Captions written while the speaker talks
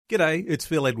G'day, it's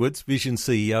Phil Edwards, Vision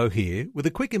CEO here, with a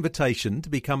quick invitation to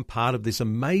become part of this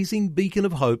amazing beacon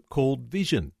of hope called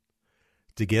Vision.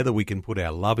 Together we can put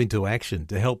our love into action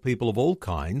to help people of all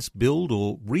kinds build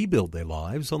or rebuild their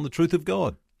lives on the truth of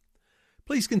God.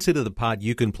 Please consider the part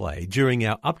you can play during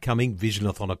our upcoming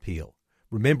Visionathon appeal,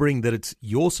 remembering that it's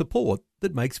your support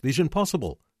that makes Vision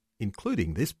possible,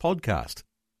 including this podcast.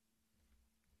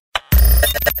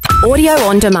 Audio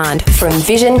on demand from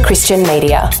Vision Christian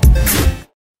Media.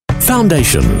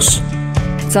 Foundations.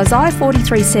 It's Isaiah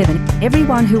 43:7.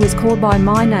 Everyone who is called by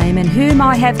my name and whom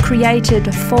I have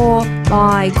created for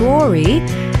my glory,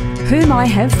 whom I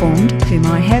have formed, whom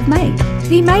I have made.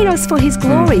 He made us for his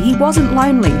glory. He wasn't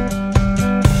lonely.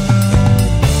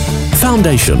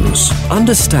 Foundations.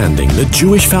 Understanding the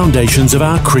Jewish foundations of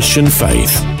our Christian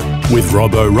faith. With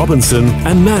Robbo Robinson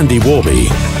and Mandy Warby.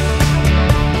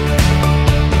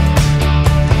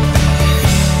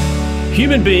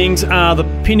 Human beings are the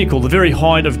pinnacle, the very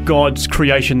height of God's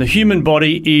creation. The human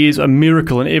body is a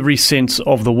miracle in every sense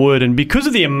of the word. And because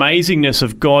of the amazingness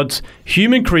of God's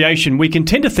human creation, we can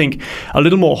tend to think a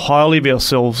little more highly of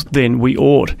ourselves than we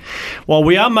ought. While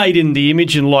we are made in the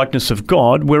image and likeness of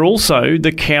God, we're also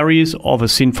the carriers of a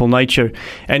sinful nature.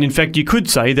 And in fact, you could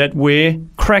say that we're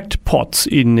cracked pots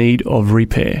in need of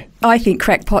repair. I think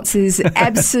crackpots is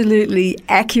absolutely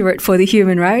accurate for the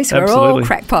human race. We're all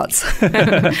crackpots.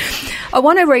 I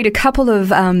want to read a couple of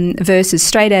verses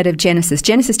straight out of Genesis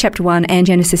chapter 1 and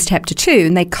Genesis chapter 2,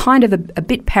 and they kind of a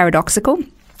bit paradoxical.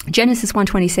 Genesis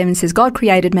 1:27 says, God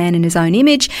created man in his own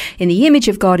image. In the image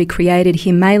of God, he created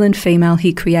him, male and female,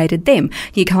 he created them.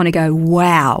 You kind of go,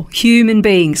 wow, human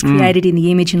beings created in the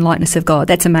image and likeness of God.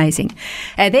 That's amazing.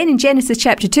 And then in Genesis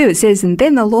chapter 2, it says, and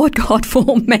then the Lord God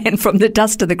formed man from the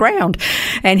dust of the ground,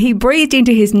 and he breathed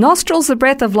into his nostrils the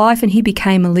breath of life, and he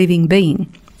became a living being.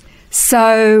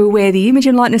 So we're the image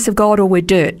and likeness of God or we're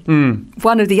dirt.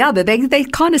 One or the other. They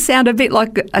kind of sound a bit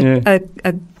like a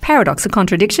paradox, a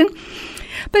contradiction.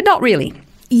 But not really.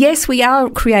 Yes, we are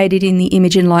created in the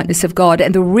image and likeness of God.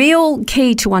 And the real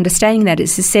key to understanding that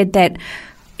is said that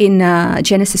in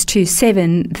Genesis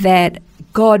 2:7 that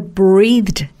God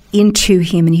breathed into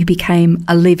him and he became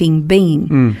a living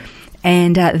being.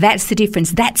 And that's the difference.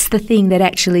 That's the thing that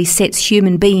actually sets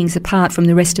human beings apart from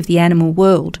the rest of the animal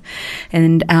world,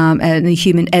 and the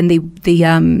human and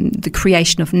the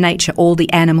creation of nature, all the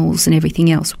animals and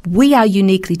everything else. We are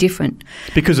uniquely different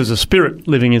because there's a spirit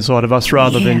living inside of us,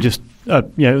 rather than just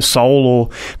soul or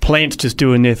plants just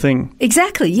doing their thing.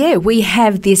 Exactly. Yeah, we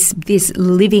have this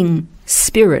living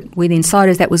spirit within inside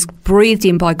us that was breathed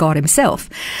in by God Himself.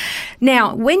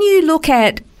 Now, when you look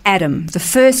at Adam, the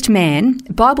first man,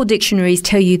 Bible dictionaries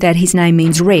tell you that his name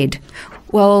means red.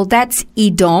 Well, that's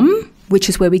Edom, which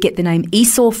is where we get the name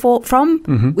Esau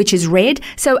from, which is red.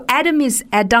 So Adam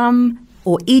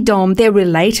or Edom, they're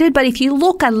related. But if you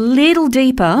look a little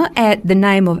deeper at the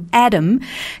name of Adam,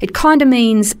 it kind of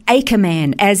means acre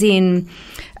man, as in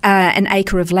an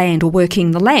acre of land or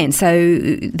working the land. So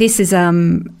this is a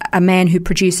man who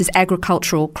produces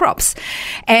agricultural crops.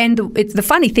 And the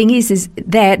funny thing is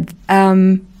that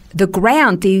the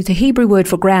ground, the Hebrew word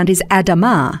for ground is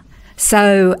Adamah.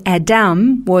 So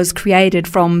Adam was created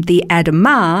from the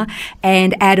Adamah,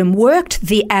 and Adam worked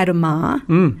the Adamah,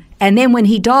 and then when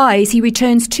he dies, he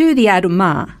returns to the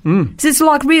Adamah. So it's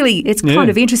like really, it's kind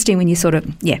of interesting when you sort of,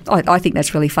 I think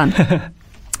that's really fun.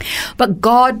 But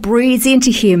God breathes into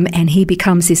him and he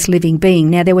becomes this living being.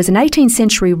 Now, there was an 18th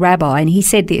century rabbi and he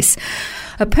said this: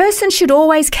 a person should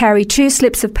always carry 2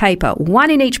 slips of paper, one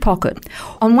in each pocket.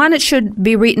 On one it should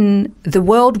be written, the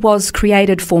world was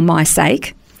created for my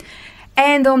sake.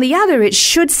 And on the other it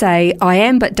should say, I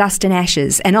am but dust and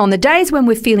ashes. And on the days when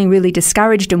we're feeling really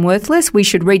discouraged and worthless, we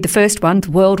should read the first one,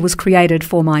 the world was created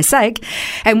for my sake.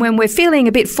 And when we're feeling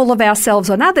a bit full of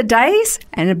ourselves on other days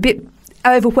and a bit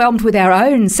overwhelmed with our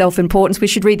own self-importance, we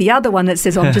should read the other one that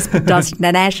says, I'm just dust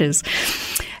and ashes.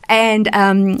 And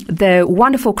the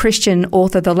wonderful Christian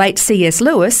author, the late C.S.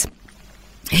 Lewis,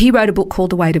 he wrote a book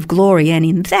called The Weight of Glory, and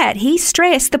in that he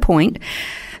stressed the point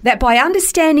that by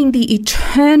understanding the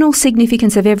eternal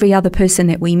significance of every other person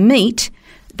that we meet,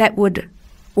 that would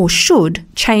or should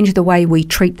change the way we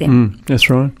treat them. That's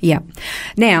right. Yeah.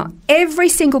 Now, every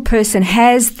single person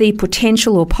has the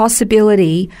potential or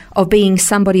possibility of being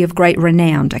somebody of great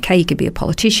renown. Okay, you could be a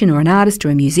politician or an artist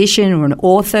or a musician or an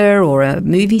author or a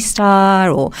movie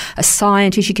star or a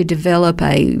scientist. You could develop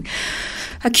a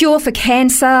cure for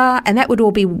cancer, and that would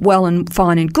all be well and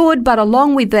fine and good, but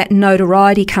along with that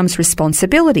notoriety comes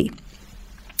responsibility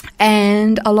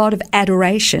and a lot of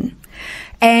adoration.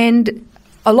 And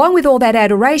along with all that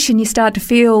adoration, you start to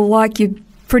feel like you're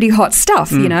pretty hot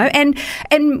stuff, you know, and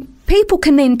people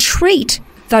can then treat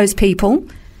those people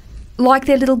like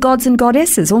they're little gods and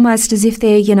goddesses, almost as if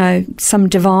they're, some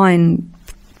divine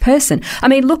person. I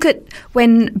mean, look at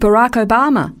when Barack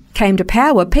Obama came to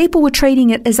power, people were treating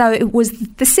it as though it was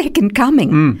the second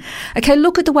coming. Okay,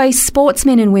 look at the way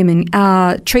sportsmen and women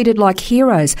are treated like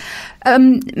heroes.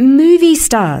 Movie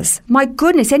stars, my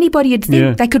goodness, anybody would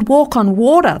think they could walk on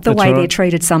water the way they're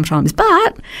treated sometimes.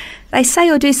 But they say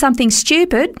or do something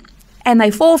stupid and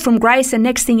they fall from grace, and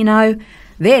next thing you know,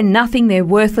 they're nothing, they're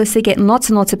worthless, they're getting lots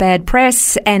and lots of bad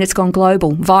press, and it's gone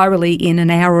global, virally in an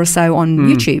hour or so on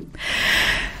YouTube.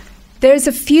 There's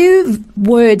a few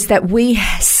words that we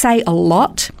say a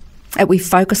lot, that we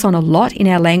focus on a lot in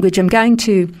our language. I'm going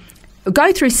to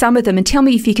go through some of them and tell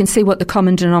me if you can see what the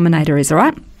common denominator is, all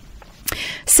right?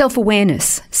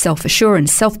 Self-awareness,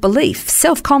 self-assurance, self-belief,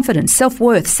 self-confidence,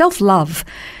 self-worth, self-love,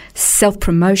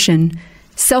 self-promotion,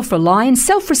 self-reliance,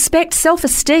 self-respect,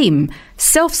 self-esteem,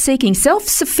 self-seeking,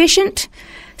 self-sufficient,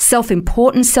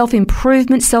 self-importance,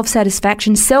 self-improvement,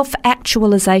 self-satisfaction,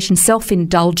 self-actualization,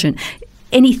 self-indulgent.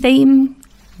 Any theme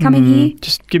coming here?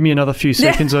 Just give me another few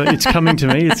seconds. It's coming to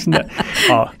me.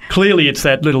 Clearly it's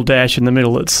that little dash in the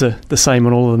middle that's the same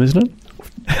on all of them, isn't it?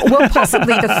 Well,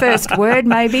 possibly the first word,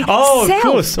 maybe. Oh,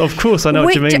 Self. of course. I know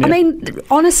what you mean. I mean,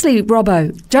 honestly,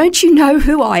 Robbo, don't you know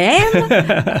who I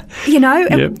am?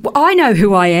 I know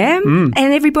who I am,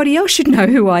 and everybody else should know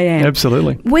who I am.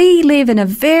 Absolutely. We live in a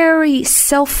very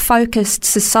self-focused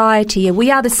society, and we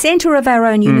are the centre of our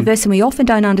own universe, and we often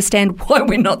don't understand why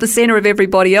we're not the centre of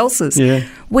everybody else's. Yeah.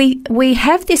 We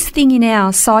have this thing in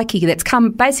our psyche that's come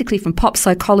basically from pop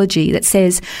psychology that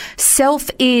says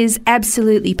self is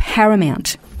absolutely paramount.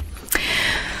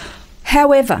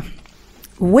 However,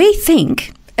 we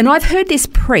think, and I've heard this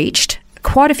preached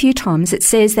quite a few times, it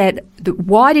says that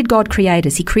why did God create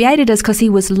us? He created us because he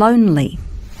was lonely.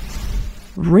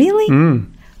 Really?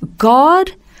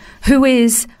 God, who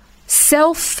is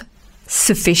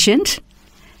self-sufficient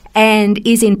and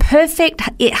is in perfect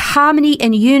harmony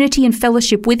and unity and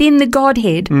fellowship within the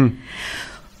Godhead,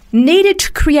 needed to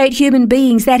create human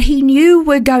beings that he knew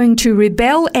were going to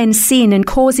rebel and sin and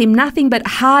cause him nothing but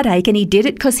heartache, and he did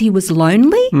it because he was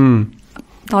lonely?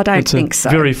 I don't think so.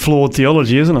 It's very flawed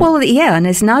theology, isn't it? Well, yeah, and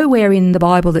there's nowhere in the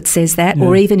Bible that says that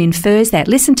or even infers that.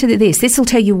 Listen to this. This will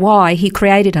tell you why he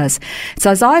created us. It's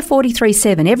Isaiah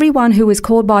 43:7. Everyone who is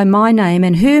called by my name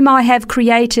and whom I have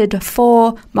created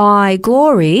for my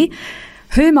glory,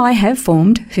 whom I have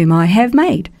formed, whom I have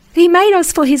made. He made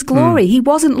us for his glory. He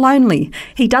wasn't lonely.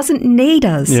 He doesn't need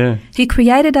us. Yeah. He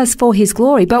created us for his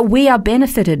glory, but we are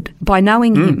benefited by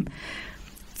knowing him.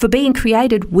 For being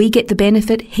created, we get the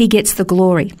benefit, he gets the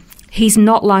glory. He's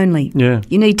not lonely. Yeah.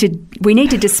 We need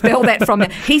to dispel that from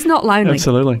it. He's not lonely.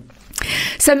 Absolutely.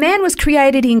 So man was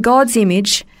created in God's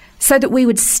image so that we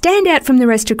would stand out from the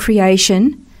rest of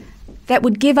creation. That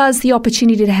would give us the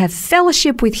opportunity to have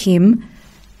fellowship with him.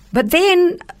 But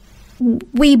then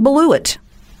we blew it.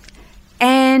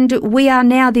 And we are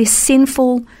now this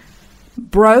sinful,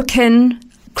 broken,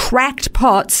 cracked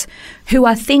pots who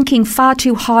are thinking far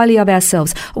too highly of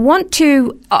ourselves.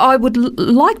 I would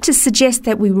like to suggest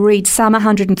that we read Psalm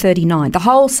 139, the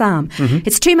whole psalm.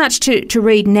 It's too much to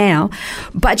read now,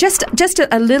 but just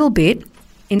a little bit.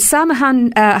 In Psalm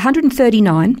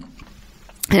 139,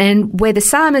 and where the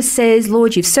psalmist says,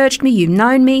 Lord, you've searched me, you've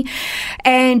known me,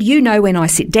 and you know when I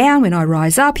sit down, when I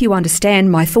rise up, you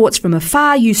understand my thoughts from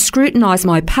afar, you scrutinize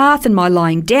my path and my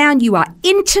lying down, you are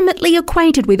intimately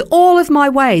acquainted with all of my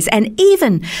ways, and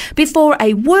even before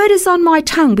a word is on my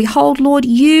tongue, behold, Lord,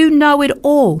 you know it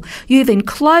all. You've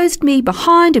enclosed me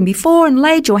behind and before and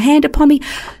laid your hand upon me.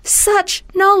 Such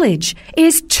knowledge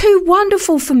is too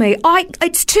wonderful for me.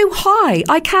 It's too high.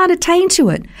 I can't attain to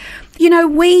it. You know,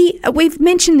 we've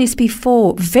mentioned this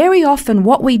before. Very often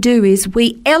what we do is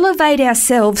we elevate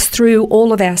ourselves through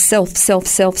all of our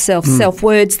self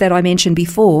words that I mentioned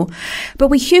before, but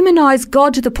we humanize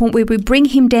God to the point where we bring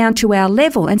him down to our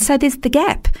level. And so there's the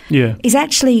gap. Yeah. Is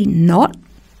actually not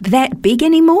that big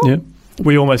anymore. Yeah.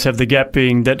 We almost have the gap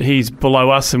being that he's below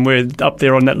us and we're up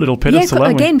there on that little pedestal,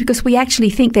 aren't we? Again, because we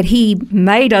actually think that he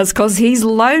made us because he's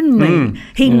lonely.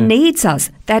 He needs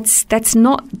us. That's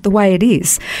not the way it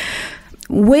is.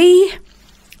 We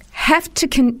have to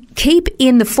keep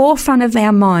in the forefront of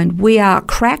our mind we are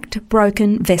cracked,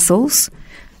 broken vessels,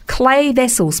 clay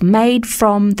vessels made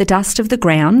from the dust of the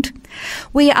ground.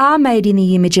 We are made in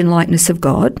the image and likeness of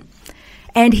God.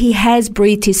 And he has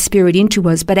breathed his spirit into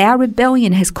us, but our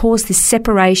rebellion has caused this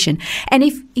separation. And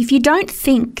if you don't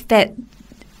think that,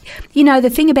 you know, the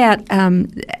thing about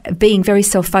being very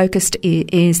self-focused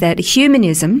is that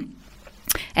humanism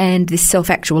and this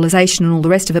self-actualization and all the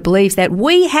rest of it believes that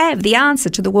we have the answer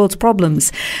to the world's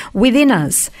problems within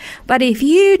us. But if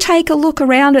you take a look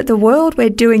around at the world, we're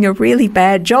doing a really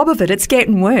bad job of it. It's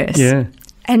getting worse. Yeah.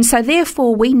 And so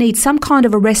therefore we need some kind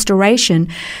of a restoration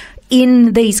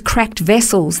in these cracked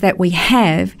vessels that we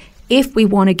have if we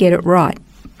want to get it right.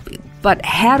 But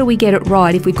how do we get it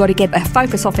right if we've got to get a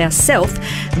focus off ourselves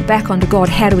and back onto God?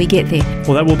 How do we get there?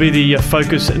 Well, that will be the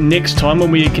focus next time when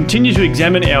we continue to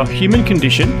examine our human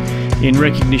condition in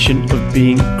recognition of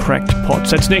being cracked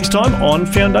pots. That's next time on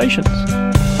Foundations.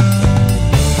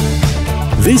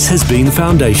 This has been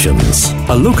Foundations,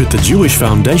 a look at the Jewish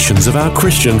foundations of our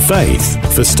Christian faith.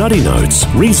 For study notes,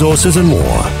 resources and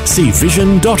more, see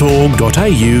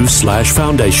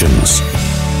vision.org.au/foundations.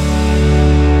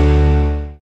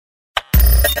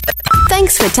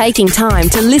 Thanks for taking time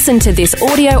to listen to this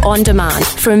audio on demand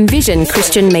from Vision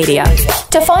Christian Media.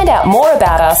 To find out more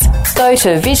about us, go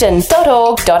to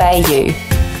vision.org.au.